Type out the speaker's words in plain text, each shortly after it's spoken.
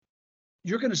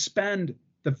you're going to spend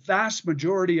the vast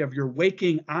majority of your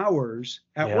waking hours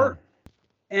at Yeah. work.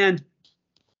 And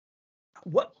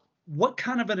what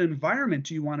kind of an environment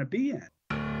do you want to be in?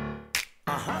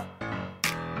 Uh-huh.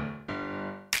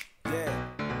 Yeah.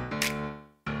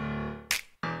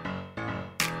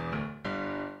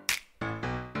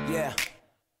 Yeah.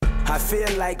 I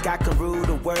feel like I can rule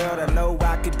the world. I know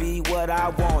I could be what I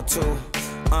want to.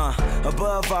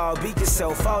 Above all, be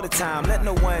yourself all the time. Let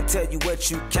no one tell you what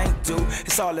you can't do.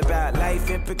 It's all about life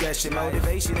and progression,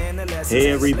 motivation and the lessons.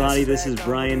 Hey everybody, this is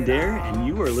Brian Dare, and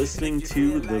you are listening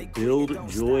to the Build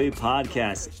Joy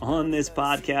podcast. On this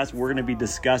podcast, we're going to be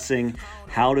discussing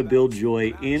how to build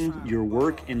joy in your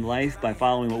work and life by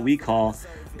following what we call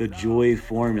the Joy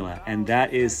Formula. And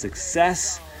that is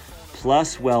success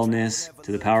plus wellness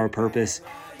to the power of purpose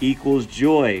equals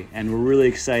joy. And we're really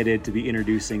excited to be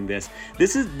introducing this.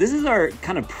 This is our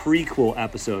kind of prequel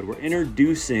episode. We're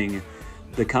introducing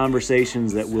the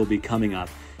conversations that will be coming up.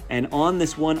 And on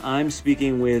this one, I'm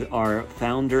speaking with our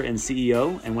founder and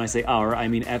CEO. And when I say our, I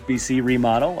mean FBC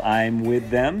Remodel. I'm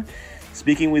with them,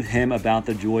 speaking with him about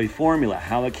the Joy Formula,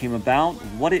 how it came about,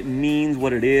 what it means,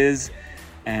 what it is,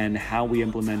 and how we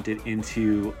implement it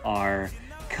into our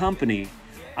company.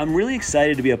 I'm really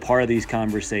excited to be a part of these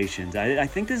conversations. I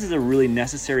think this is a really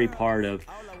necessary part of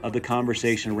the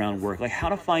conversation around work, like how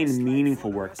to find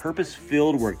meaningful work,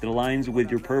 purpose-filled work that aligns with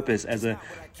your purpose as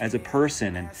a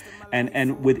person,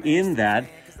 and within that,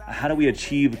 how do we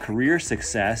achieve career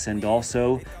success and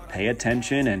also pay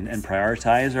attention and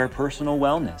prioritize our personal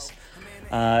wellness.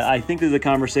 I think this is a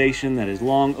conversation that is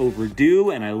long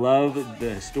overdue, and I love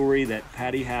the story that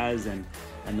Patty has and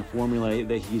the formula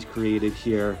that he's created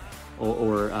here,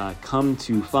 or come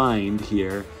to find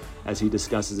here as he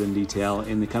discusses in detail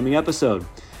in the coming episode.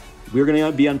 We're going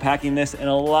to be unpacking this in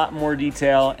a lot more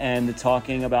detail and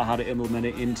talking about how to implement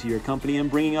it into your company and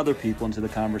bringing other people into the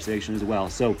conversation as well.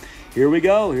 So here we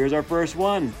go. Here's our first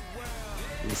one.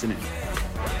 Listen in.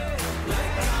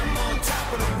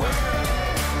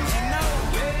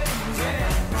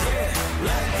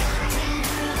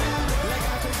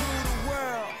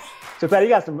 So, Patty,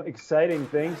 you got some exciting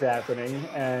things happening,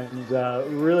 and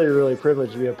really, really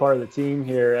privileged to be a part of the team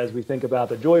here as we think about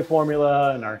the Joy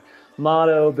Formula and our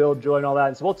motto, Build Joy, and all that.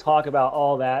 And so we'll talk about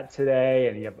all that today,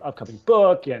 and you have upcoming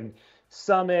book and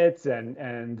summits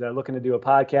and looking to do a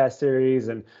podcast series,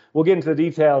 and we'll get into the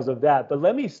details of that. But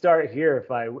let me start here,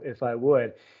 if I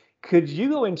would. Could you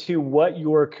go into what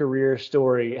your career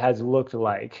story has looked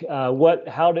like?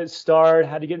 How did it start?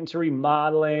 How did you get into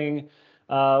remodeling?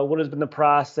 What has been the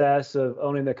process of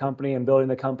owning the company and building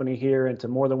the company here into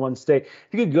more than one state?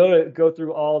 If you could go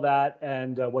through all that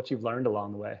and what you've learned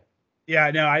along the way. Yeah,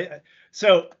 no,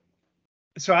 so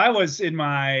I was in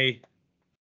my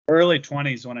early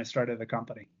 20s when I started the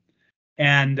company,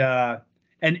 and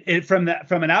from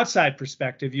an outside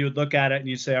perspective, you would look at it and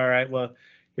you say, all right, well,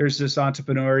 here's this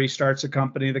entrepreneur. He starts a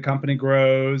company, the company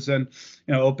grows, and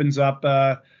opens up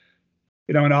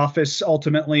an office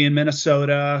ultimately in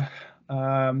Minnesota.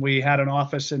 We had an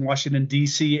office in Washington,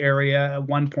 D.C. area at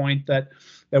one point that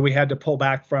we had to pull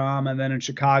back from, and then in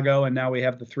Chicago, and now we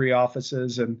have the 3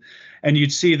 offices. And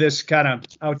you'd see this kind of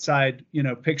outside,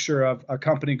 picture of a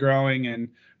company growing and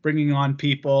bringing on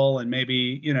people and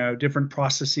maybe, different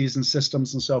processes and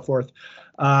systems and so forth.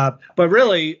 But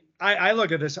really, I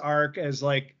look at this arc as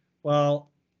like, well,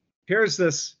 here's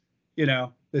this,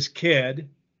 this kid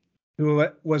who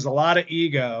was a lot of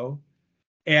ego.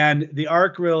 And the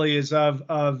arc really is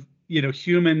of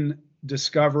human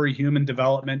discovery, human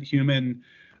development, human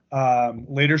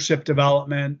leadership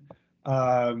development,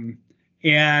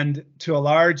 and to a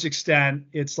large extent,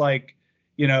 it's like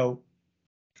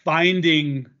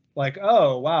finding like,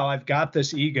 oh wow, I've got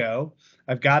this ego,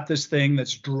 I've got this thing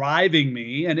that's driving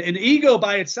me, and ego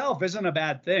by itself isn't a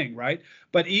bad thing, right?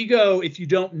 But ego, if you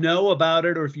don't know about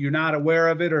it, or if you're not aware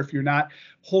of it, or if you're not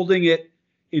holding it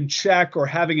in check or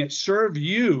having it serve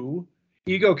you,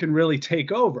 ego can really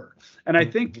take over. And I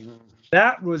think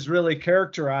that was really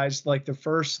characterized like the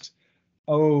first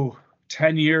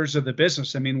 10 years of the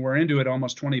business. I mean, we're into it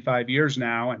almost 25 years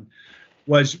now, and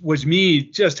was me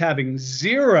just having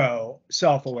zero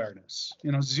self-awareness,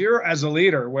 zero as a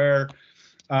leader, where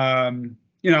I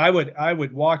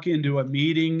would walk into a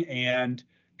meeting and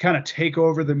kind of take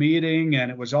over the meeting, and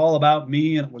it was all about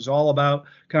me, and it was all about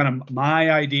kind of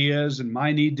my ideas and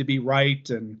my need to be right,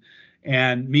 and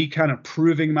me kind of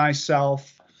proving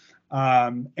myself,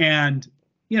 and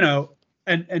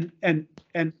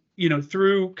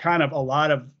through kind of a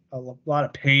lot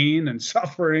of pain and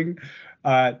suffering,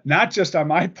 not just on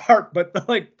my part, but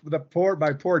like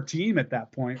my poor team at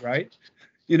that point, right?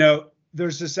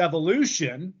 There's this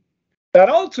evolution that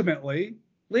ultimately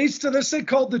leads to this thing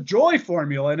called the joy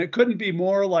formula. And it couldn't be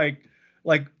more like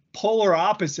polar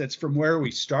opposites from where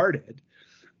we started.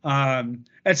 And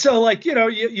so, like,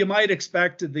 you might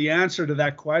expect the answer to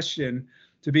that question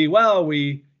to be, well,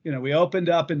 we opened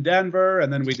up in Denver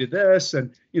and then we did this,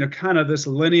 and, kind of this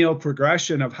linear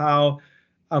progression of how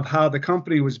the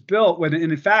company was built, when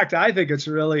in fact, I think it's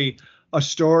really a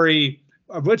story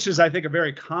of, which is, I think, a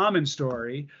very common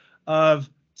story of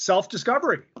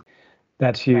self-discovery.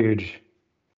 That's huge.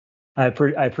 I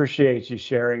appreciate you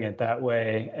sharing it that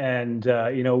way. And,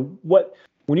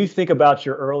 when you think about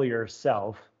your earlier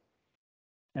self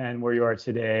and where you are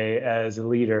today as a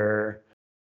leader,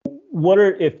 what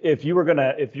are, if you were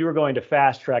going to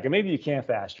fast track, and maybe you can't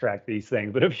fast track these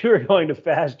things, but if you were going to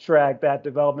fast track that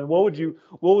development, what would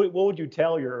you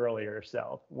tell your earlier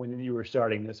self when you were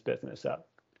starting this business up?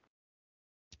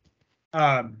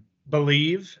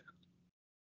 Believe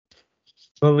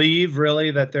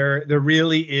really that there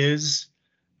really is.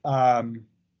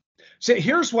 So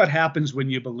here's what happens when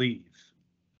you believe.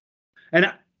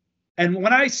 And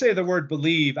when I say the word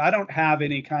believe, I don't have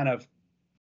any kind of,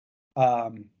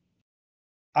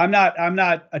 I'm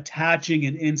not attaching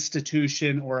an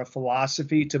institution or a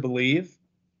philosophy to believe.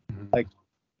 Like,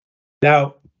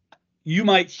 now you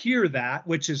might hear that,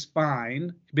 which is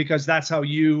fine, because that's how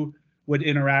you would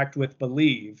interact with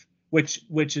believe, which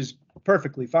is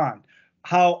perfectly fine.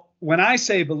 When I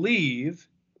say believe,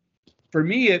 for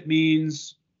me, it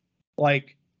means,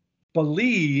 like,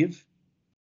 believe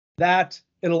that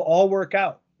it'll all work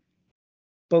out.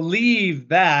 Believe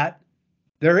that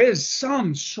there is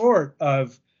some sort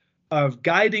of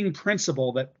guiding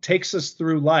principle that takes us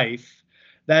through life,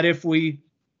 that if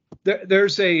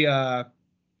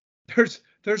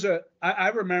I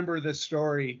remember this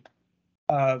story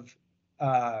of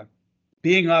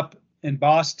being up in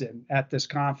Boston at this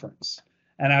conference,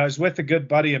 and I was with a good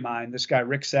buddy of mine, this guy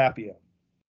Rick Sapio,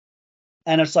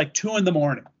 and it's like 2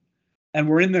 a.m, and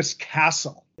we're in this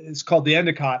castle. It's called the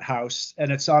Endicott House,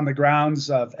 and it's on the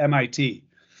grounds of MIT.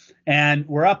 And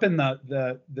we're up in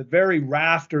the very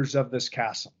rafters of this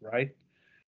castle, right?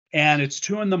 And it's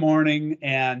 2 a.m,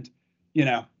 and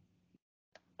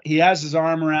he has his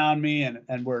arm around me,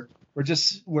 and we're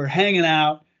hanging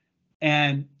out,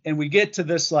 and we get to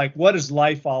this, like, what is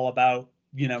life all about,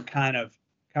 kind of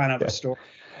a story.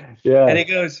 Yeah. And he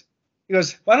goes,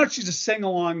 why don't you just sing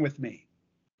along with me?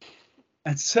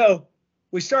 And so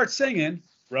we start singing,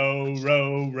 row,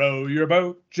 row, row your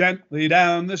boat gently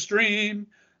down the stream.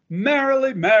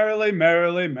 Merrily, merrily,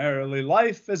 merrily, merrily,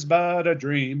 life is but a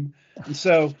dream. And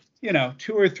so,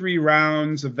 2 or 3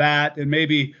 rounds of that, and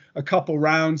maybe a couple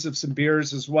rounds of some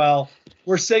beers as well.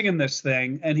 We're singing this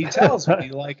thing, and he tells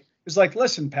me, it's like,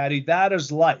 listen, Patty, that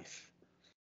is life.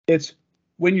 It's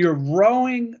when you're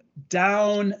rowing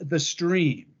down the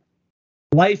stream,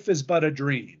 life is but a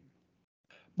dream.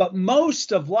 But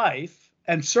most of life,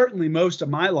 and certainly most of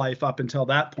my life up until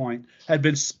that point, had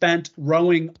been spent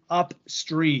rowing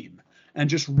upstream and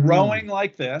just rowing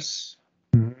like this,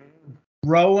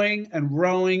 rowing and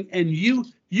rowing. And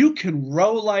you can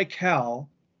row like hell,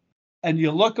 and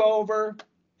you look over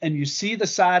and you see the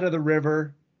side of the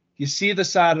river, you see the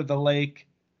side of the lake,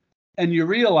 and you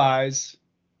realize,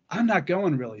 I'm not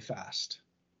going really fast.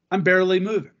 I'm barely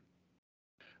moving.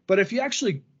 But if you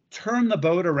actually turn the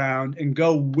boat around and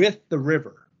go with the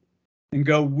river and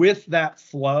go with that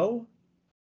flow,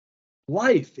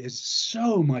 life is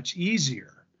so much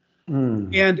easier.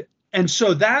 And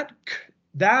so that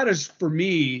is, for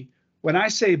me, when I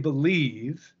say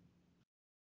believe,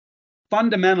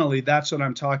 fundamentally, that's what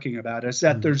I'm talking about, is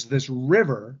that there's this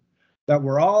river that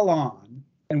we're all on,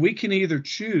 and we can either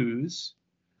choose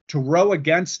to row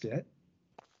against it,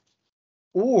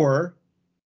 or,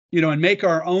 and make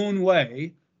our own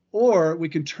way, or we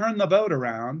can turn the boat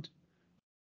around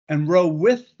and row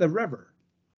with the river.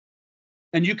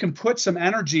 And you can put some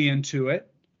energy into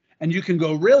it, and you can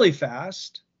go really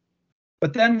fast,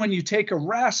 but then when you take a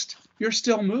rest, you're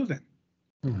still moving.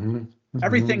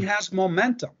 Everything has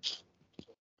momentum.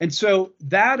 And so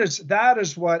that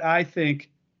is what I think,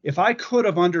 if I could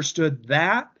have understood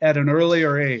that at an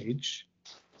earlier age,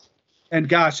 and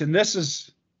gosh, and this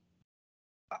is,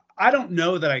 I don't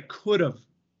know if I could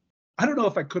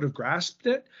have grasped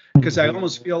it, because I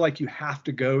almost feel like you have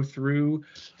to go through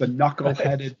the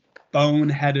knuckle-headed,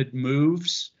 bone-headed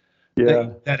moves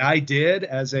that I did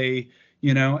as a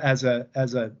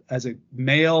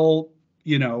male,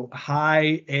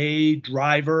 high A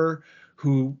driver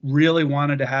who really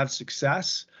wanted to have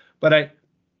success. But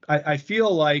I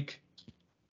feel like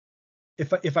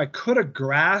if I could have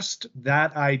grasped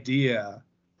that idea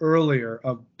earlier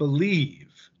of believe,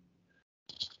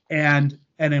 and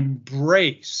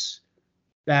embrace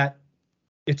that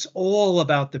it's all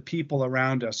about the people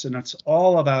around us, and it's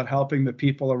all about helping the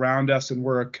people around us, and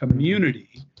we're a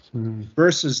community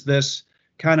versus this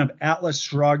kind of Atlas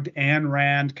Shrugged, Ayn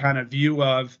Rand kind of view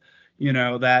of,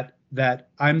 that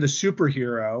I'm the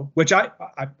superhero, which I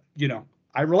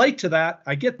relate to that.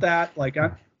 I get that,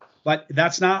 but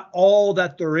that's not all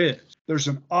that there is. There's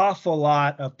an awful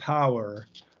lot of power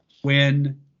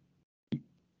when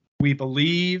we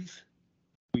believe,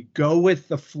 we go with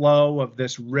the flow of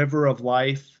this river of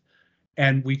life,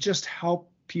 and we just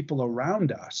help people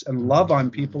around us and love on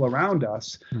people around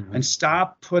us, and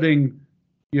stop putting,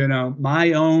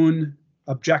 my own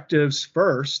objectives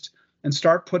first, and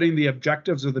start putting the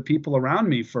objectives of the people around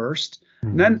me first.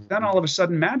 And then all of a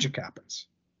sudden magic happens.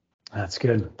 That's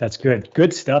good. That's good.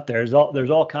 Good stuff. There's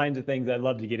all kinds of things I'd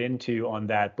love to get into on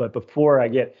that. But before I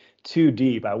get too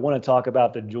deep, I want to talk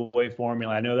about the joy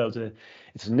formula. I know that was a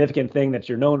significant thing that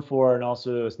you're known for, and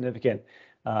also a significant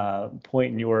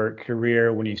point in your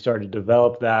career when you started to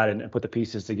develop that and put the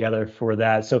pieces together for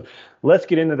that. So let's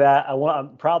get into that.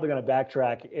 I'm probably going to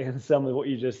backtrack in some of what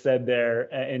you just said there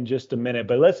in just a minute,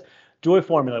 but joy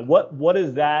formula. What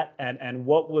is that, and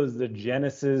what was the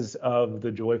genesis of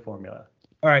the joy formula?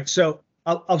 All right, so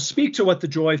I'll speak to what the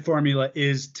joy formula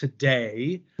is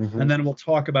today, and then we'll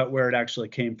talk about where it actually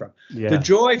came from. Yeah. The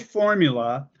joy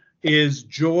formula is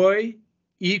joy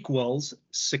equals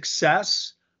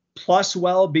success plus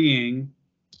well-being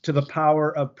to the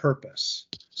power of purpose.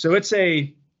 So it's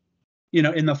in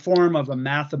the form of a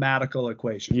mathematical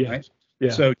equation, right? Yeah.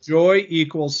 So joy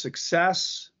equals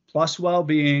success plus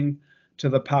well-being to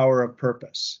the power of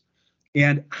purpose.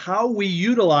 And how we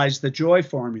utilize the joy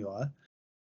formula,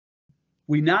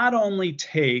 we not only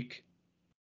take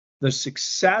the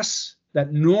success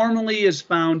that normally is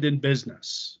found in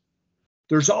business.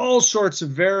 There's all sorts of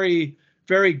very,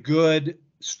 very good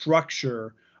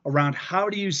structure around how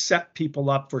do you set people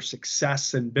up for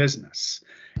success in business.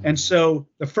 And so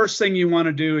the first thing you want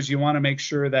to do is you want to make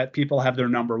sure that people have their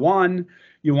number one.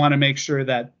 You want to make sure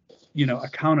that,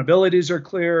 accountabilities are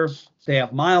clear, they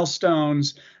have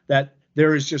milestones, that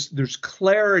there's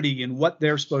clarity in what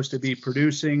they're supposed to be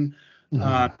producing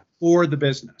for the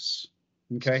business.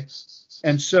 Okay.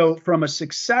 And so from a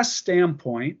success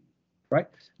standpoint, right,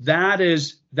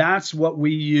 that's what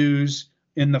we use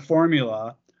in the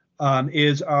formula,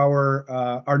 is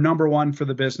our number one for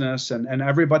the business, and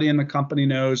everybody in the company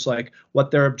knows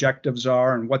what their objectives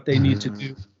are and what they need to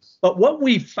do. But what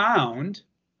we found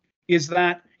is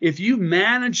that if you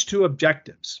manage to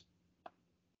objectives,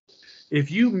 if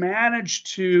you manage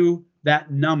to that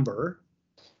number,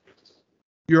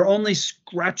 you're only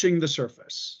scratching the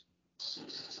surface,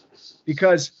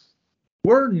 because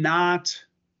we're not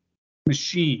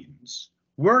machines.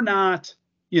 We're not,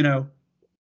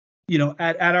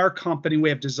 at our company, we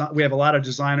have a lot of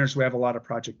designers, we have a lot of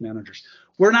project managers.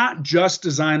 We're not just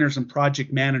designers and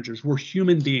project managers, we're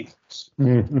human beings.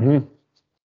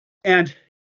 And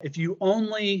if you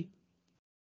only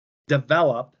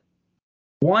develop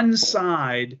one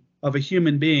side of a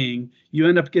human being, you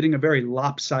end up getting a very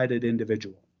lopsided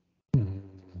individual.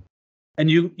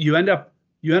 And you end up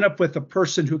with a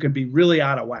person who can be really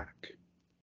out of whack.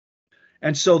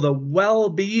 And so the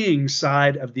well-being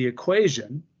side of the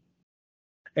equation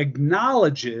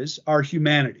acknowledges our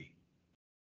humanity.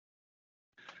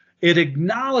 It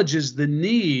acknowledges the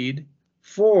need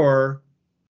for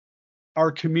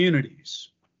our communities,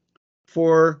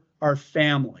 for our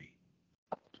family,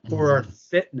 for our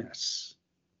fitness,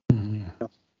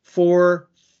 for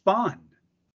fun,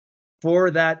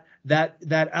 for that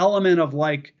element of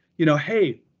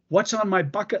hey, what's on my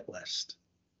bucket list?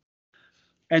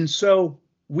 And so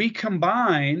we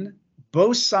combine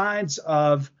both sides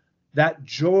of that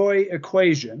joy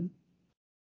equation,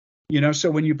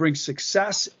 so when you bring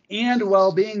success and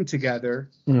well-being together,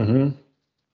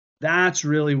 that's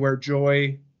really where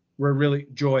joy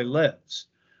lives.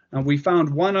 And we found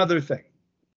one other thing.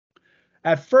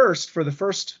 At first, for the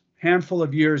first handful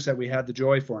of years that we had the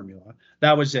joy formula,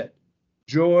 that was it.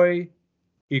 Joy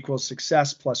equals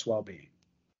success plus well-being.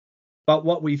 But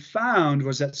what we found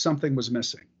was that something was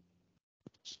missing.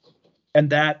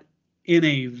 And that in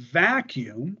a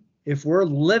vacuum, if we're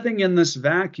living in this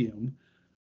vacuum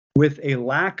with a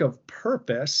lack of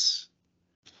purpose,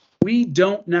 we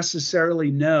don't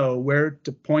necessarily know where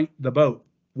to point the boat.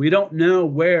 We don't know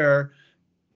where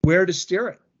to steer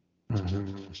it.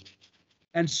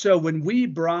 And so when we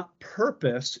brought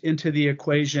purpose into the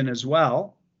equation as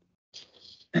well,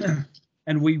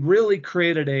 and we really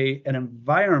created an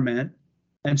environment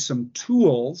and some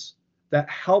tools that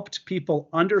helped people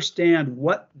understand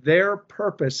what their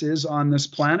purpose is on this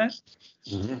planet.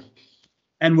 Mm-hmm.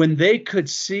 And when they could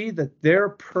see that their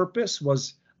purpose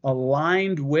was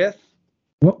aligned with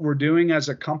what we're doing as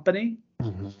a company.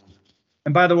 Mm-hmm.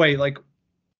 And by the way, like,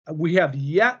 we have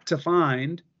yet to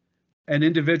find an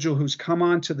individual who's come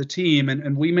onto the team,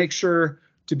 and we make sure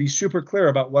to be super clear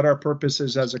about what our purpose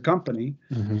is as a company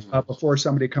before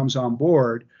somebody comes on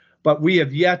board. But we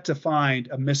have yet to find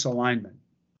a misalignment.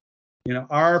 You know,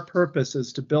 our purpose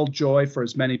is to build joy for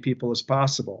as many people as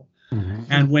possible. Mm-hmm.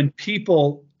 And when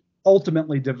people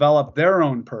ultimately develop their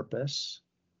own purpose,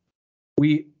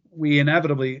 we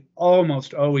inevitably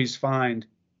almost always find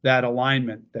that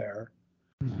alignment there.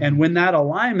 Mm-hmm. And when that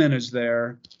alignment is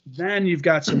there, then you've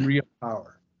got some real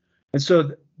power. And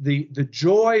so the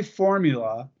joy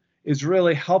formula is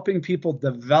really helping people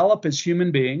develop as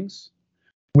human beings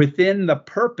within the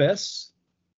purpose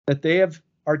that they have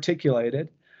articulated,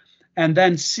 and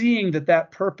then seeing that that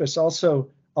purpose also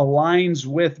aligns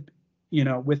with, you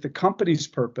know, with the company's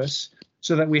purpose,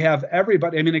 so that we have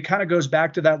everybody. I mean, it kind of goes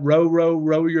back to that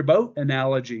row your boat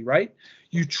analogy, right?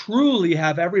 You truly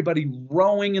have everybody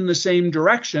rowing in the same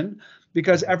direction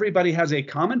because everybody has a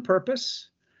common purpose,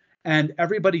 and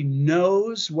everybody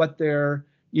knows what their,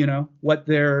 you know, what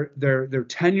their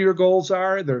 10-year goals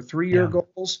are, their 3-year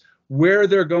goals, where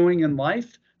they're going in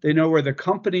life. They know where the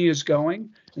company is going.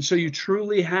 And so you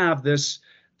truly have this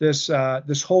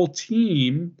whole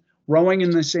team rowing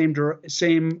in the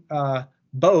same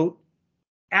boat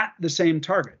at the same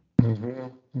target.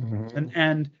 Mm-hmm.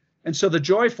 Mm-hmm. And so the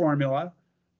joy formula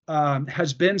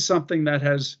has been something that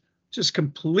has just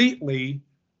completely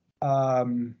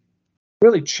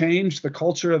really changed the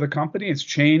culture of the company. It's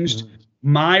changed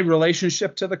my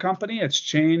relationship to the company. It's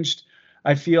changed,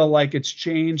 I feel like it's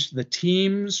changed the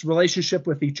team's relationship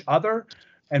with each other,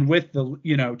 and with the,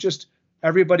 you know, just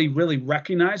everybody really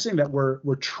recognizing that we're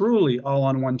truly all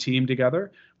on one team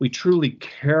together. We truly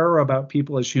care about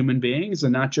people as human beings,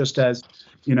 and not just as,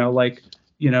 you know, like,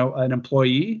 you know, an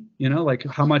employee, you know, like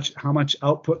how much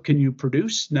output can you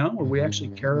produce? No, we actually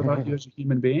care about you as a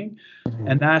human being.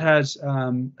 And that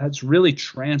has really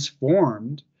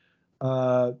transformed,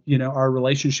 you know, our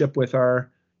relationship with our,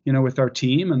 you know, with our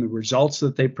team and the results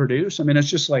that they produce. I mean,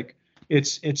 it's just like,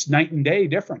 it's night and day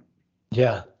different.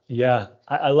 Yeah. Yeah.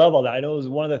 I love all that. I know it was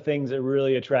one of the things that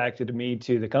really attracted me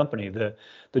to the company, the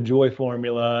joy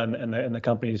formula and the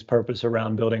company's purpose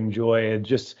around building joy.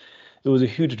 It was a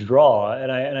huge draw.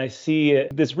 And I see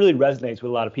it, this really resonates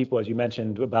with a lot of people, as you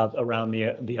mentioned, around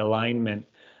the alignment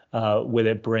with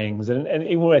it brings. And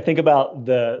even when I think about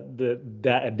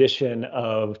that addition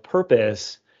of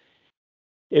purpose,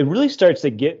 it really starts to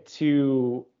get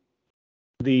to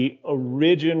the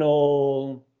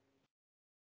original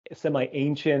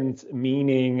semi-ancient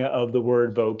meaning of the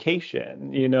word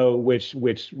vocation, you know, which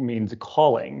means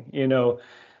calling, you know.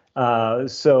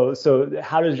 So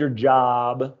how does your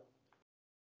job,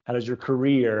 how does your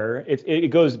career,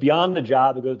 it goes beyond the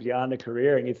job, it goes beyond the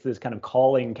career, and it's this kind of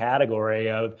calling category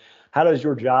of how does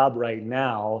your job right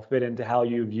now fit into how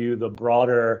you view the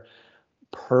broader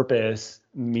purpose,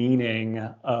 meaning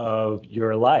of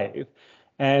your life.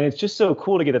 And it's just so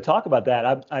cool to get to talk about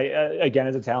that. I again,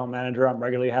 as a talent manager, I'm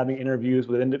regularly having interviews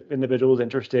with individuals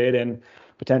interested in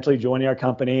potentially joining our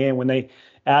company. And when they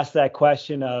ask that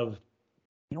question of,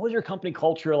 you know, what's your company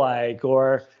culture like,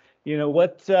 or, you know,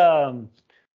 what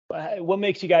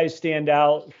makes you guys stand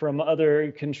out from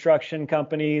other construction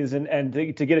companies, and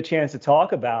to get a chance to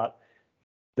talk about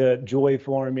the joy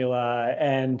formula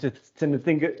and to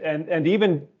think and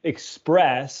even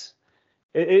express.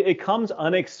 It comes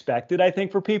unexpected, I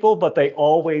think, for people, but they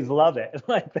always love it.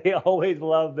 Like, they always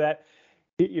love that,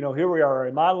 you know, here we are, a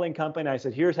remodeling company. I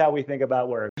said, here's how we think about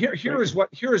work. Here is,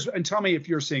 and tell me if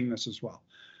you're seeing this as well.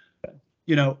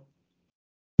 You know,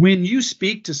 when you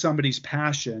speak to somebody's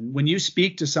passion, when you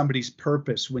speak to somebody's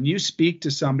purpose, when you speak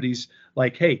to somebody's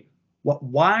like, hey,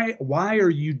 why are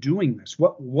you doing this?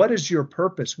 What is your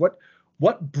purpose? What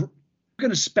you're going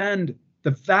to spend the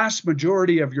vast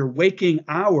majority of your waking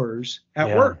hours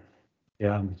at work.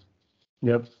 Yeah.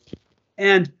 Yep.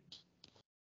 And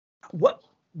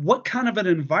what kind of an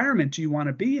environment do you want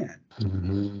to be in?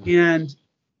 Mm-hmm. And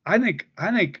I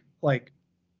think like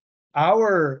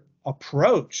our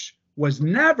approach was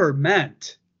never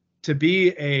meant to be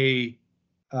a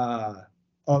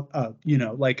you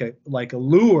know, like a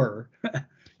lure,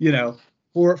 you know,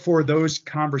 for those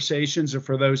conversations or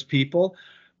for those people,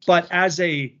 but as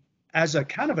a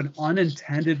kind of an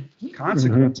unintended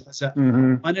consequence, as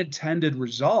an unintended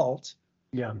result,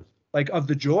 like, of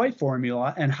the joy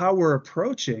formula and how we're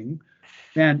approaching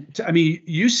And I mean,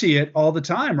 you see it all the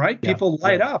time, right? Yeah, People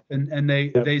light up and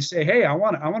they say, "Hey, I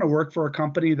want to work for a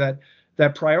company that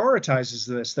prioritizes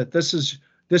this. That this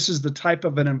is the type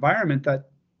of an environment that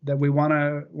we want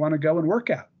to go and work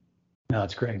at." No,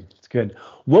 it's great. It's good.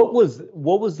 What was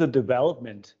the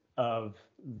development of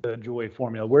the Joy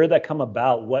formula? Where did that come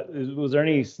about? Was there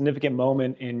any significant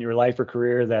moment in your life or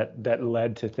career that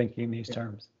led to thinking in these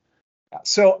terms?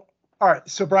 So, all right.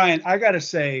 So Brian, I got to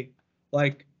say,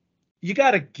 like, you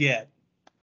got to get,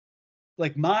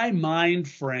 like, my mind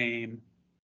frame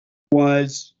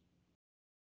was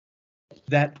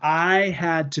that I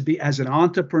had to be, as an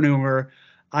entrepreneur,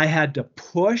 I had to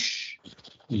push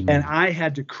and I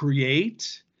had to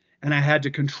create and I had to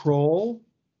control.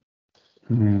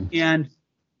 And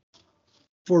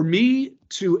for me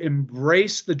to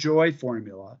embrace the Joy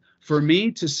formula, for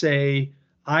me to say,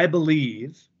 I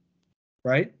believe,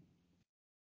 right,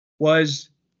 was,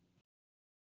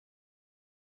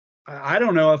 I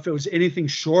don't know if it was anything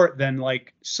short than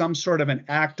like some sort of an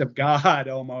act of God,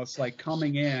 almost like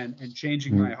coming in and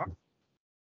changing my heart.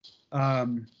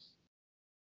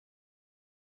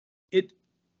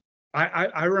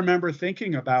 I remember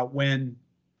thinking about when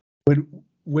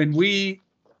we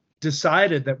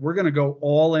decided that we're going to go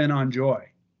all in on Joy,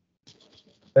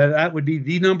 that would be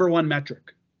the number one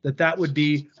metric, that would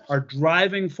be our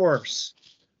driving force.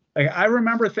 Like, I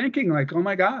remember thinking, like, oh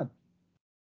my God,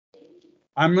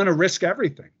 I'm going to risk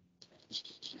everything.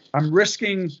 I'm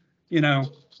risking,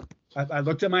 I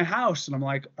looked at my house and I'm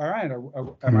like, all right,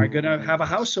 am I going to have a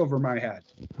house over my head?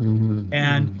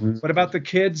 And what about the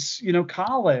kids,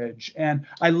 college? And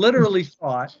I literally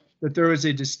thought that there was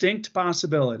a distinct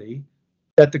possibility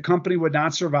that the company would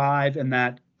not survive and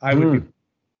that I would be.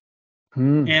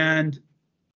 And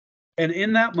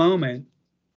in that moment,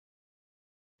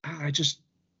 I just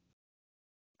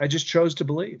chose to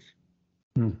believe.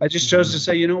 I just chose to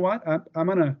say, you know what?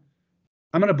 I'm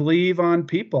gonna believe on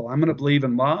people. I'm gonna believe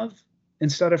in love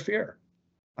instead of fear.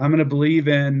 I'm gonna believe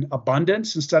in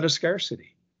abundance instead of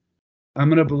scarcity. I'm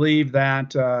gonna believe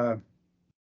that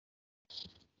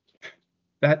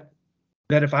that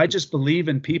if I just believe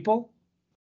in people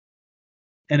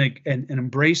and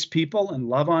embrace people and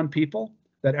love on people,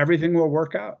 that everything will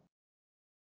work out.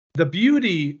 The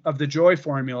beauty of the Joy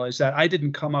formula is that I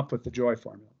didn't come up with the Joy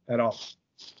formula at all.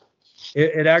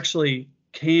 It actually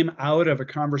came out of a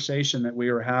conversation that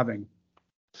we were having.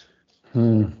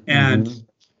 And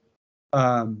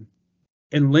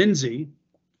Lindsay,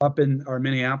 up in our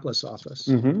Minneapolis office,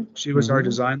 she was our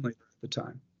design leader at the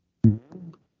time.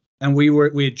 And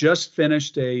we had just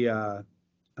finished a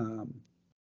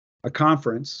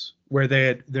conference where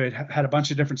they had a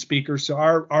bunch of different speakers. So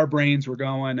our brains were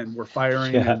going and we're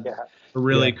firing. And we're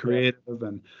really creative.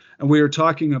 And we were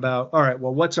talking about, all right,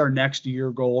 well, what's our next year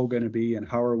goal going to be and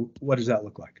what does that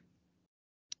look like?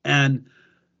 And,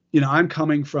 I'm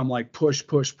coming from like push.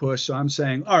 So I'm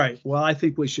saying, all right, well, I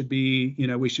think we should be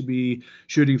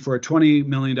shooting for a $20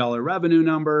 million revenue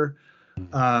number.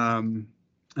 And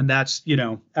that's,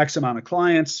 X amount of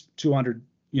clients, 200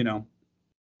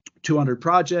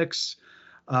 projects.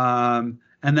 And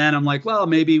then I'm like, well,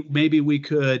 maybe we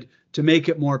could, to make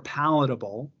it more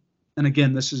palatable. And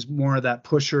again, this is more of that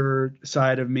pusher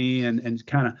side of me, and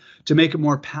kind of to make it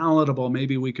more palatable,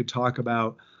 maybe we could talk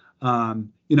about,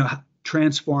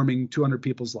 transforming 200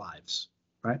 people's lives,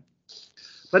 right?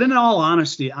 But in all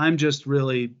honesty, I'm just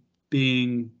really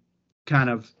being kind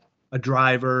of a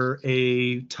driver,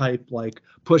 a type, like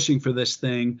pushing for this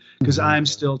thing because I'm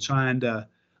still trying to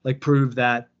like prove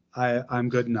that I'm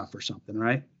good enough or something,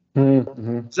 right?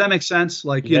 Does that make sense?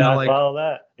 Like, I follow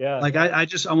that. Yeah. Like I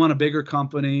want a bigger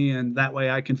company, and that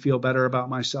way I can feel better about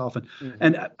myself.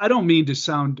 And I don't mean to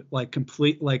sound like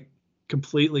completely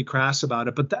crass about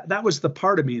it, but that was the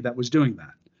part of me that was doing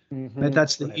that. Right?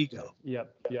 That's the ego.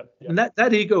 Yep. And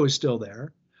that ego is still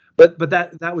there, but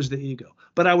that was the ego.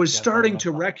 But I was starting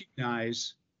to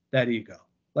recognize that ego.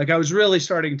 Like I was really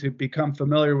starting to become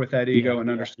familiar with that ego and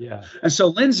understand. Yeah. And so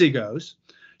Lindsay goes,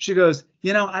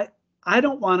 I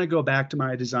don't want to go back to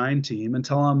my design team and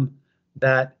tell them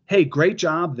that, hey, great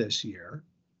job this year.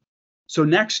 So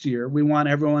next year, we want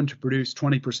everyone to produce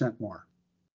 20% more.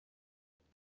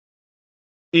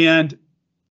 And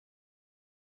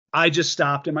I just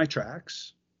stopped in my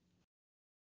tracks.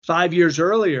 5 years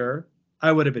earlier,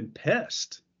 I would have been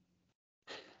pissed.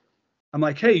 I'm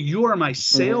like, hey, you are my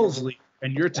sales leader,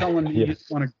 and you're telling me you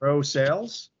want to grow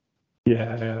sales?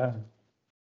 Yeah.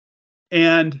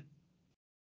 And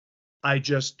I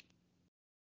just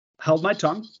held my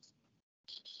tongue.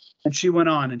 And she went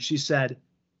on and she said,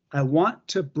 I want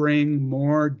to bring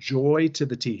more joy to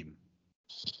the team.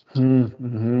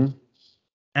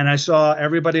 And I saw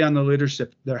everybody on the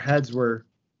leadership, their heads were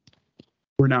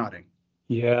nodding.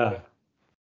 Yeah.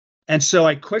 And so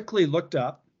I quickly looked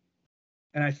up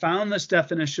and I found this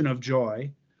definition of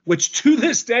joy, which to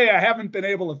this day I haven't been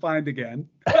able to find again.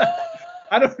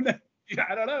 I don't know. Yeah,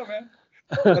 I don't know, man.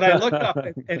 But I looked up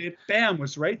and it, bam,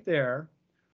 was right there.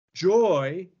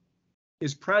 Joy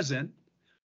is present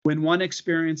when one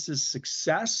experiences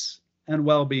success and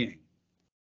well-being.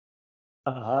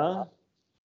 Uh-huh.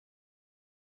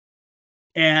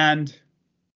 And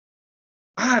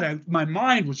God, my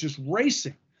mind was just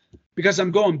racing because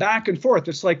I'm going back and forth.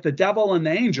 It's like the devil and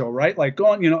the angel, right? Like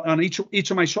going, on each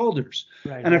of my shoulders.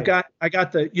 Right, and right. I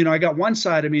got one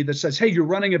side of me that says, hey, you're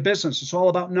running a business. It's all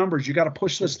about numbers. You got to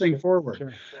push this thing forward.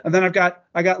 Sure. And then I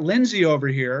got Lindsay over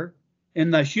here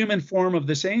in the human form of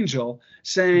this angel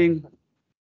saying,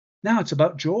 no, it's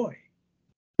about joy.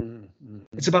 Mm-hmm.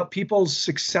 It's about people's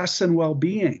success and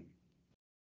well-being.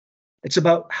 It's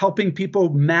about helping people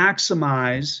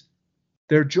maximize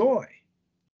their joy.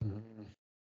 Mm-hmm.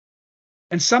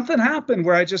 And something happened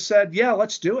where I just said, yeah,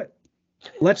 let's do it.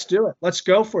 Let's do it. Let's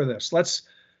go for this. Let's,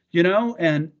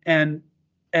 and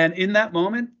in that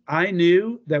moment, I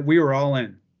knew that we were all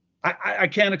in. I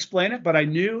can't explain it, but I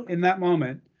knew in that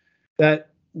moment that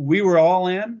we were all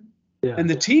in. Yeah. And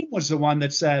the team was the one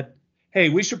that said, hey,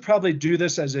 we should probably do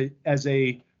this as a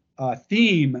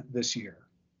theme this year,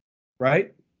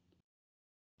 right?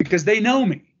 Because they know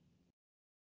me.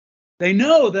 They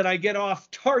know that I get off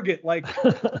target like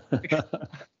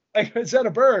I said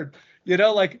a bird,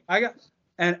 but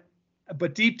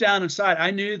deep down inside,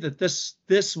 I knew that this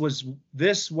was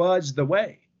the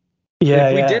way. Yeah,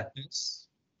 if we did this,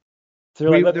 so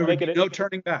like, there would be no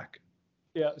turning back.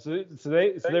 Yeah, so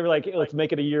they were like, hey, let's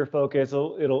make it a year focus.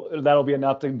 That'll be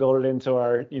enough to build it into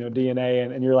our DNA,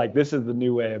 and you're like, this is the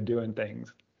new way of doing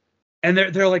things. And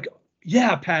they're like,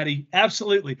 yeah, Patty,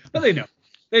 absolutely. But they know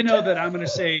that I'm going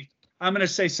to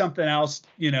say something else,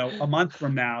 a month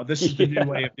from now. This is the new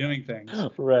way of doing things.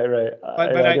 Right.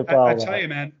 But I tell you,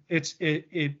 man, it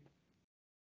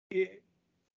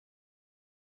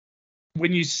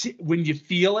when you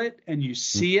feel it and you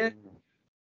see it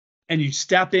and you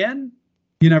step in,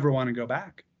 you never want to go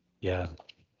back. Yeah.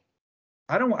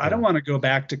 I don't want to go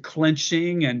back to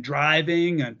clinching and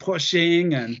driving and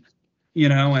pushing and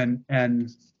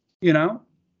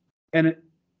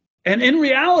and in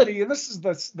reality, and this is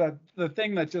the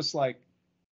thing that just like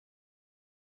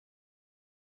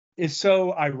is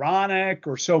so ironic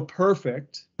or so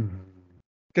perfect,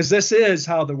 because this is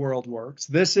how the world works.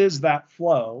 This is that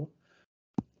flow,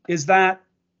 is that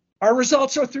our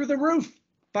results are through the roof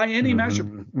by any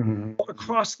measurement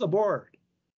across the board.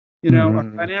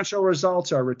 Our financial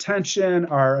results, our retention,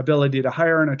 our ability to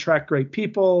hire and attract great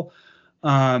people.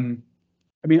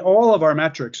 All of our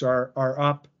metrics are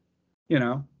up,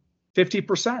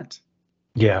 50%.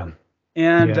 Yeah.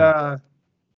 And,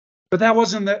 but that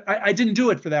wasn't I didn't do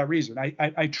it for that reason.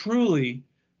 I truly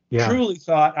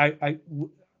thought I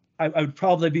would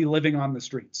probably be living on the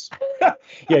streets.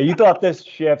 Yeah. You thought this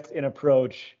shift in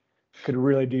approach could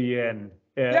really do you in.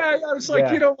 Yeah. I was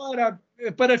like, you know what?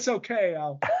 But it's okay.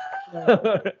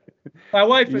 My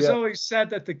wife has always said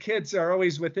that the kids are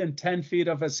always within 10 feet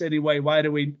of us anyway. Why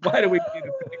do we need a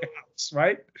big house,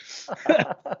 right?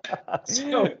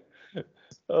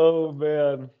 Oh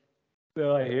man,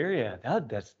 so I hear you.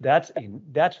 That's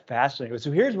fascinating.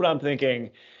 So here's what I'm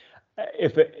thinking.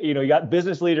 If you got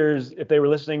business leaders, if they were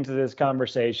listening to this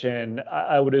conversation,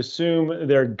 I would assume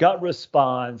their gut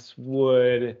response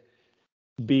would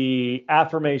be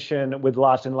affirmation with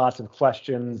lots and lots of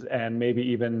questions and maybe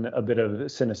even a bit of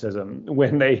cynicism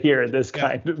when they hear this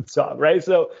kind of talk, right?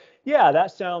 So yeah, that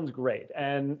sounds great,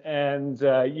 and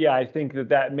I think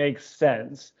that makes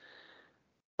sense.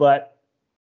 But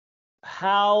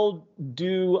how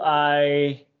do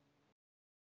I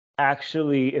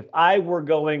actually, if I were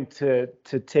going to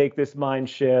take this mind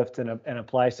shift and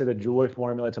apply, say, the joy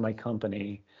formula to my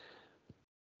company,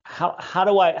 how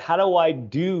do I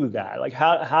do that? Like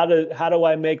how do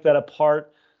I make that a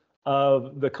part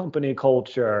of the company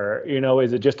culture?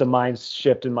 Is it just a mind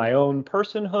shift in my own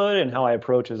personhood and how I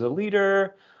approach as a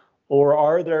leader, or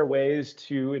are there ways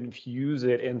to infuse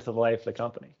it into the life of the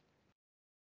company?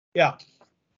 Yeah.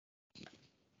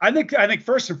 I think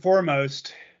first and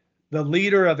foremost, the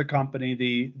leader of the company,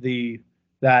 the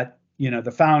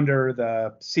founder,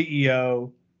 the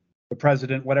CEO, the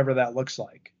president, whatever that looks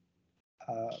like,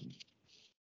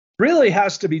 really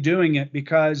has to be doing it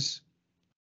because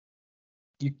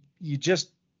you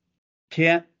just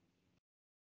can't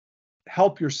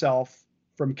help yourself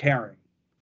from caring.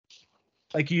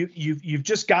 Like you've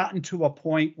just gotten to a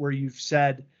point where you've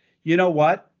said, you know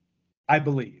what? I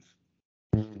believe.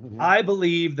 I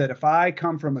believe that if I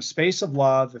come from a space of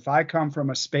love, if I come from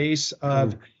a space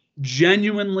of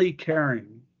genuinely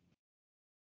caring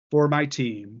for my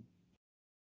team,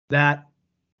 that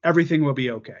everything will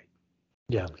be okay.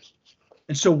 Yeah.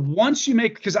 And so once you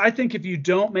make, because I think if you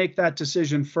don't make that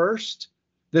decision first,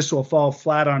 this will fall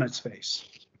flat on its face.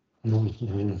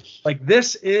 Like,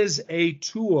 this is a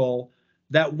tool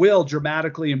that will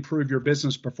dramatically improve your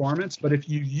business performance. But if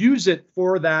you use it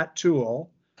for that tool,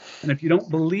 and if you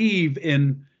don't believe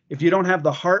in, if you don't have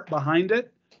the heart behind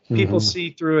it, people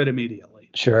see through it immediately.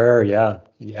 Sure. Yeah.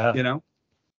 Yeah. You know?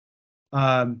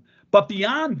 But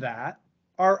beyond that,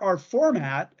 our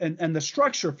format and the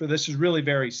structure for this is really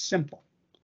very simple.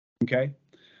 Okay.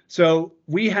 So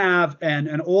we have,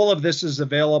 and all of this is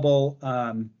available,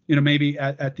 maybe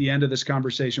at the end of this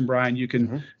conversation, Brian, you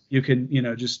can,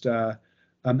 just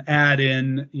add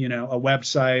in, a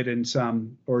website and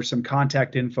some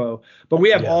contact info, but we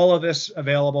have all of this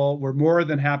available. We're more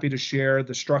than happy to share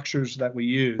the structures that we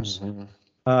use.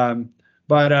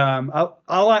 But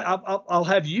I'll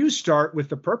have you start with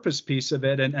the purpose piece of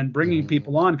it and bringing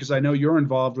people on, because I know you're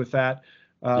involved with that.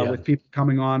 With people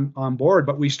coming on board,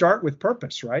 but we start with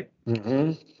purpose, right?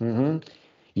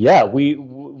 Yeah,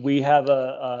 we have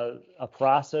a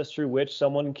process through which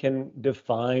someone can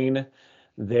define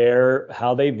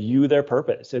how they view their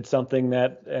purpose. It's something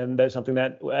that's something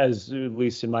that, as at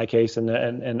least in my case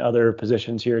and other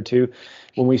positions here too,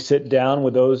 when we sit down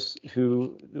with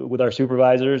with our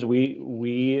supervisors,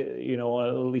 we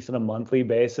at least on a monthly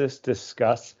basis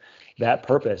discuss that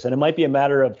purpose. And it might be a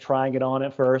matter of trying it on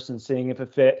at first and seeing if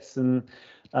it fits, and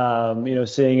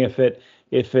seeing if it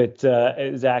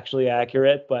is actually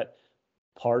accurate. But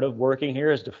part of working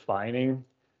here is defining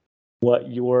how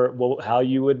you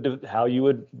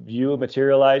would view and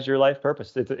materialize your life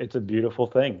purpose. It's a beautiful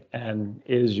thing. And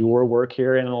is your work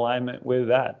here in alignment with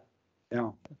that?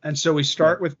 Yeah. And so we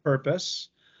start with purpose,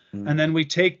 and then we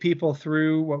take people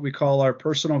through what we call our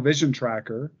personal vision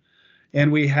tracker. And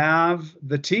we have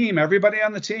the team, everybody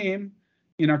on the team,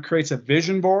 creates a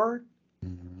vision board,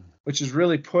 which is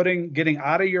really getting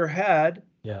out of your head.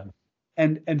 Yeah.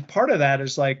 And part of that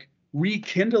is like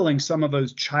rekindling some of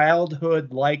those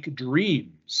childhood-like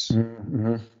dreams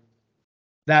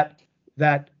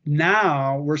that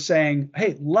now we're saying,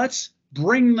 hey, let's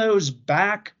bring those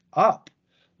back up.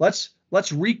 Let's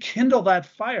rekindle that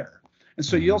fire. And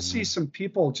so you'll see some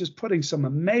people just putting some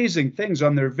amazing things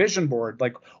on their vision board,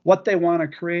 like what they want to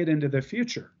create into the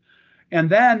future. And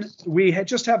then we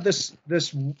just have this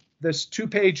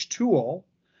 2-page tool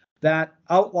that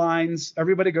outlines,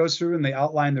 everybody goes through and they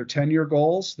outline their 10-year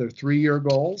goals, their 3-year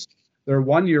goals, their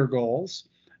 1-year goals.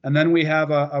 And then we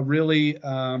have a really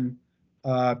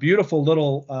beautiful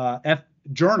little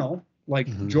journal,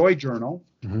 like Joy Journal,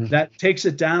 that takes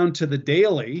it down to the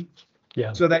daily,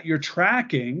 so that you're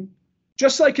tracking.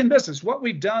 Just like in business, what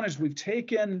we've done is we've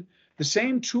taken the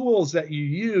same tools that you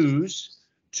use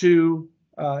to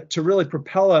really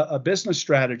propel a business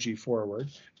strategy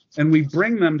forward, and we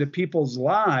bring them to people's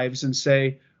lives and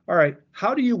say, all right,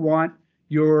 how do you want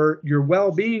your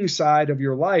well-being side of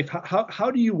your life?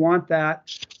 How do you want that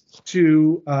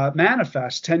to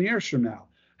manifest 10 years from now?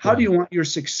 How do you want your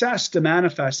success to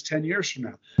manifest 10 years from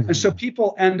now? And so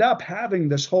people end up having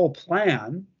this whole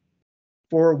plan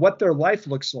for what their life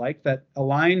looks like that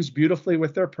aligns beautifully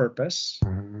with their purpose.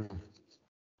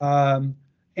 And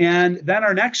then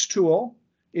our next tool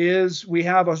is we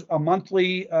have a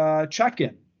monthly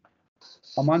check-in,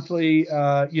 a monthly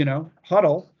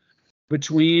huddle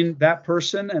between that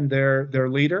person and their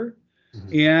leader,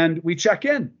 and we check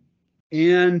in,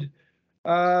 and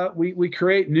we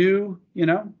create a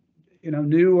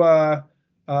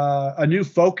new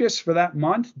focus for that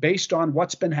month based on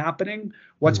what's been happening,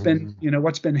 what's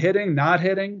been hitting, not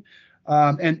hitting.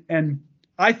 And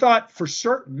I thought for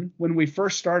certain when we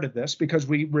first started this, because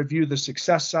we review the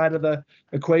success side of the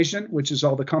equation, which is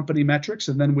all the company metrics,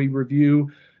 and then we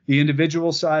review the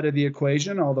individual side of the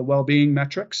equation, all the well-being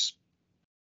metrics.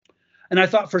 And I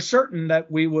thought for certain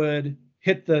that we would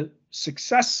hit the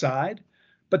success side,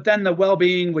 but then the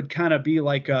well-being would kind of be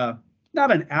like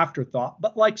not an afterthought,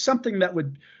 but like something that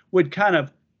would kind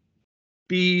of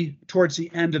be towards the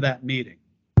end of that meeting.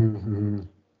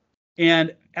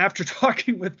 And after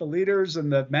talking with the leaders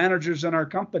and the managers in our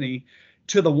company,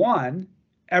 to the one,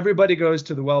 everybody goes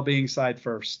to the well-being side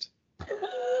first.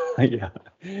 Yeah.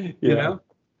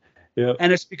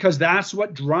 And it's because that's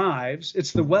what drives.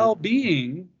 It's the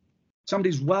well-being,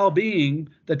 somebody's well-being,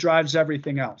 that drives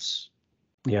everything else.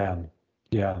 Yeah.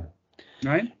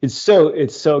 Right. It's so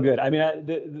good. I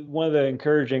mean, one of the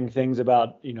encouraging things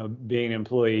about being an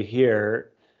employee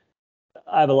here,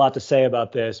 have a lot to say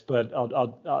about this, but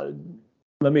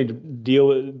let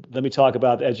me talk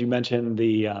about, as you mentioned,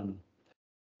 the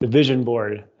vision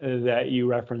board that you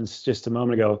referenced just a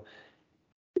moment ago.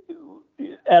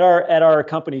 At our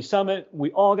company summit,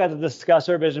 we all got to discuss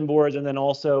our vision boards, and then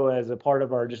also as a part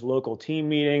of our just local team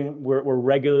meeting, we're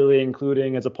regularly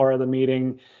including, as a part of the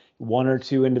meeting, 1 or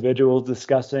 2 individuals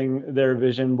discussing their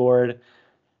vision board.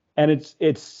 And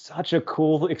it's such a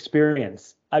cool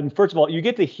experience. I mean, first of all, you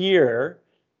get to hear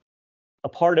a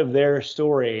part of their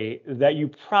story that you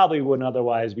probably wouldn't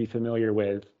otherwise be familiar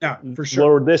with. Yeah, for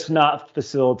sure. Were this not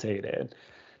facilitated.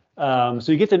 So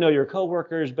you get to know your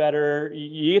coworkers better.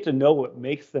 You get to know what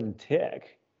makes them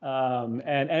tick. And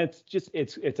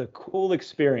it's a cool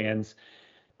experience.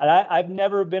 And I've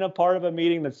never been a part of a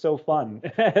meeting that's so fun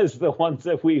as the ones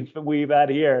that we've had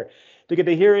here. To get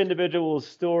to hear individuals'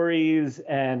 stories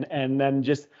and then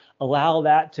just allow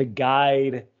that to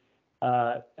guide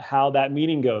how that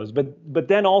meeting goes. But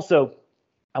then also,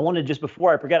 I wanted, just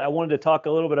before I forget, I wanted to talk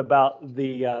a little bit about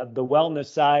the wellness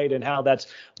side and how that's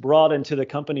brought into the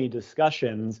company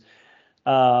discussions,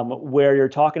 where you're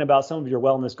talking about some of your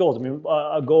wellness goals. I mean,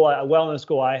 a wellness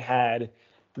goal I had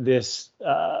this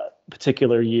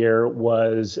particular year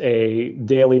was a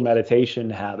daily meditation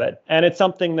habit, and it's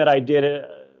something that I did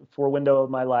for a window of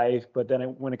my life, but then it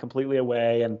went completely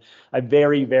away, and I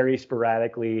very, very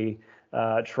sporadically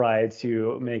tried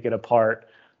to make it a part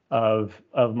of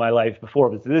my life before.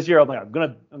 But this year, I'm like, I'm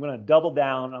gonna double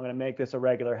down. I'm gonna make this a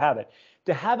regular habit.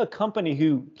 To have a company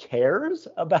who cares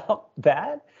about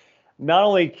that, not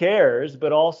only cares,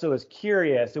 but also is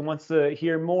curious and wants to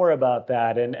hear more about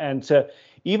that, and to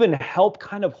even help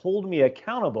kind of hold me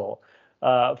accountable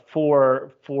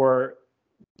for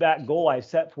that goal I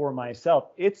set for myself.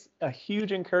 It's a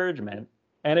huge encouragement,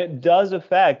 and it does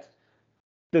affect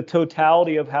the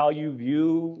totality of how you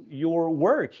view your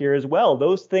work here as well.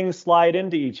 Those things slide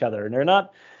into each other, and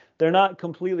they're not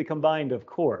completely combined, of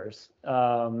course,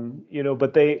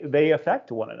 but they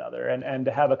affect one another. And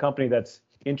to have a company that's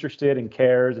interested and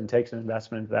cares and takes an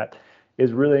investment into that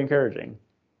is really encouraging.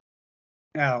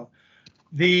 Now,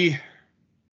 the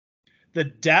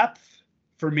depth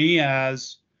for me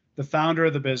as the founder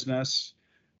of the business,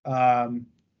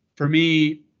 for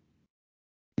me,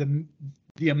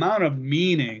 the amount of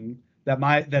meaning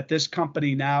that this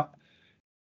company now,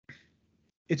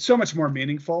 it's so much more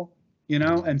meaningful,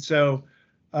 and so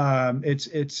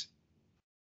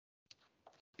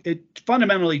it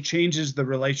fundamentally changes the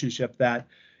relationship that,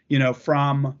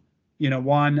 from,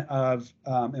 one of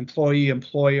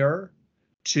employee-employer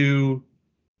to,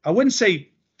 I wouldn't say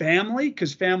family,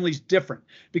 because family's different,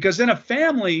 because in a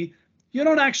family, you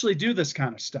don't actually do this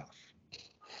kind of stuff.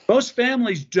 Most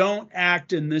families don't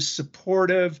act in this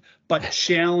supportive but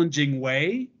challenging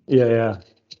way. Yeah.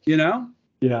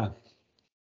 Yeah.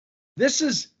 This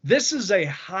is a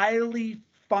highly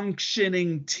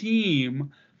functioning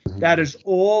team that is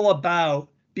all about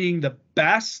being the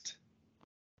best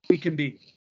we can be.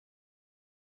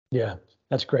 Yeah,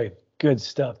 that's great. Good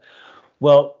stuff.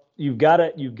 Well, you've got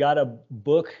a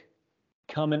book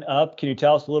coming up. Can you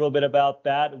tell us a little bit about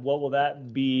that? What will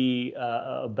that be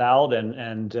about?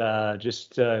 And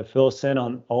just fill us in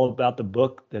on all about the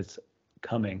book that's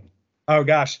coming. Oh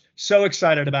gosh, so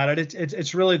excited about it.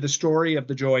 It's really the story of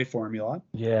the Joy formula.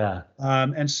 Yeah.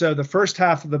 And so the first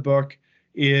half of the book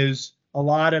is a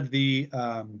lot of the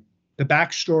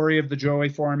backstory of the Joy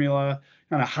formula,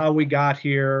 kind of how we got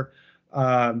here.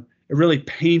 It really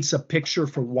paints a picture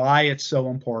for why it's so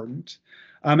important.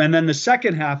 And then the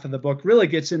second half of the book really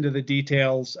gets into the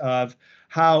details of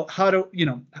how to,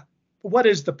 what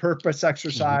is the purpose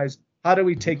exercise? How do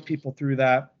we take people through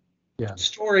that? Yeah.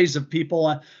 Stories of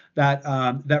people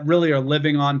that really are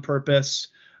living on purpose.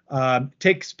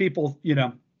 Takes people,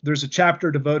 there's a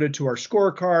chapter devoted to our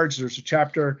scorecards. There's a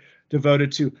chapter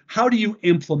devoted to how do you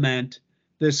implement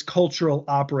this cultural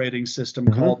operating system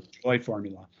called the Joy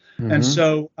formula. And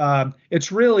so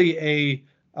it's really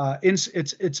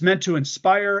it's meant to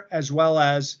inspire as well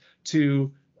as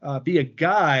to be a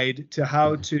guide to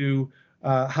how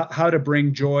to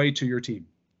bring joy to your team.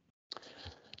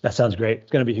 That sounds great.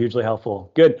 It's going to be hugely helpful.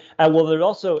 Good. Well, there's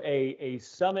also a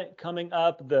summit coming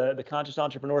up, the Conscious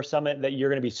Entrepreneur Summit, that you're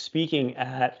going to be speaking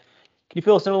at. Can you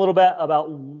fill us in a little bit about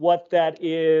what that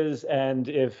is, and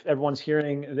if everyone's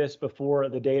hearing this before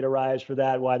the date arrives for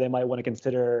that, why they might want to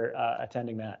consider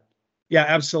attending that? Yeah,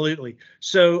 absolutely.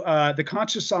 So the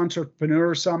Conscious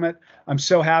Entrepreneur Summit, I'm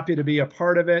so happy to be a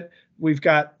part of it. We've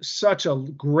got such a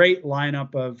great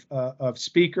lineup of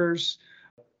speakers.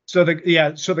 So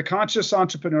the Conscious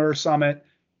Entrepreneur Summit,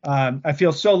 I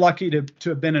feel so lucky to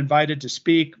have been invited to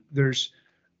speak. There's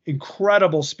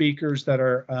incredible speakers that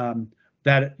are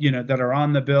that are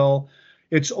on the bill.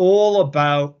 It's all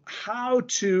about how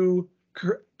to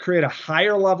create a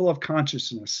higher level of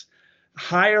consciousness,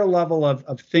 higher level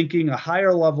of thinking, a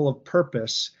higher level of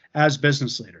purpose as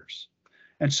business leaders.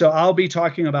 And so I'll be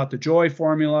talking about the Joy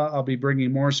Formula. I'll be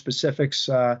bringing more specifics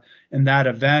in that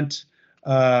event.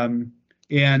 And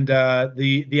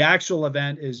the actual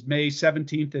event is May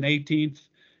 17th and 18th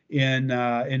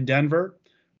in Denver.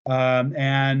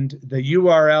 And the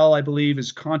URL, I believe,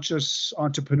 is Conscious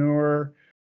Entrepreneur.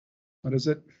 What is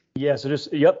it? Yeah, so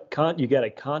just, you got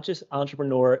it.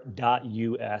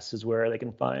 ConsciousEntrepreneur.us is where they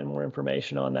can find more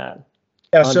information on that.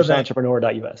 Yeah,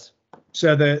 ConsciousEntrepreneur.us.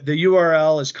 So the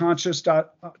URL is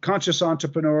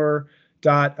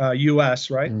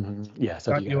ConsciousEntrepreneur.us, right? Mm-hmm. Yes.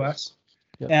 .us.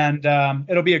 Yep. And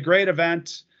it'll be a great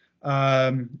event.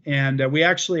 And we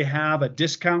actually have a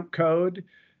discount code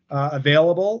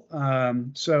available.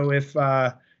 So if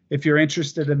you're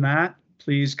interested in that,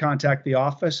 please contact the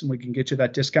office and we can get you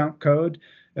that discount code.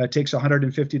 It takes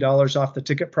 $150 off the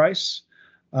ticket price.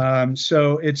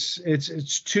 So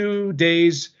it's 2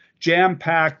 days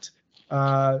jam-packed,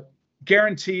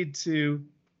 guaranteed to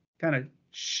kind of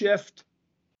shift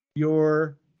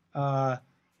your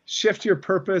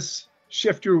purpose,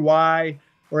 shift your why,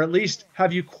 or at least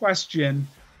have you question,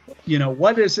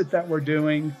 what is it that we're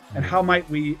doing and how might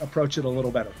we approach it a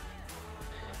little better?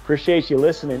 Appreciate you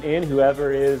listening in,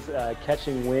 whoever is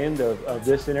catching wind of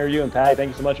this interview. And Patty,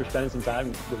 thank you so much for spending some time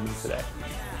with me today.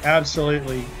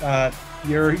 Absolutely.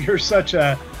 You're such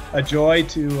a joy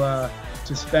to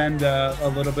spend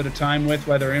a little bit of time with,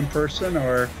 whether in person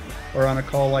or on a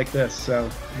call like this. So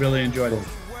really enjoyed it.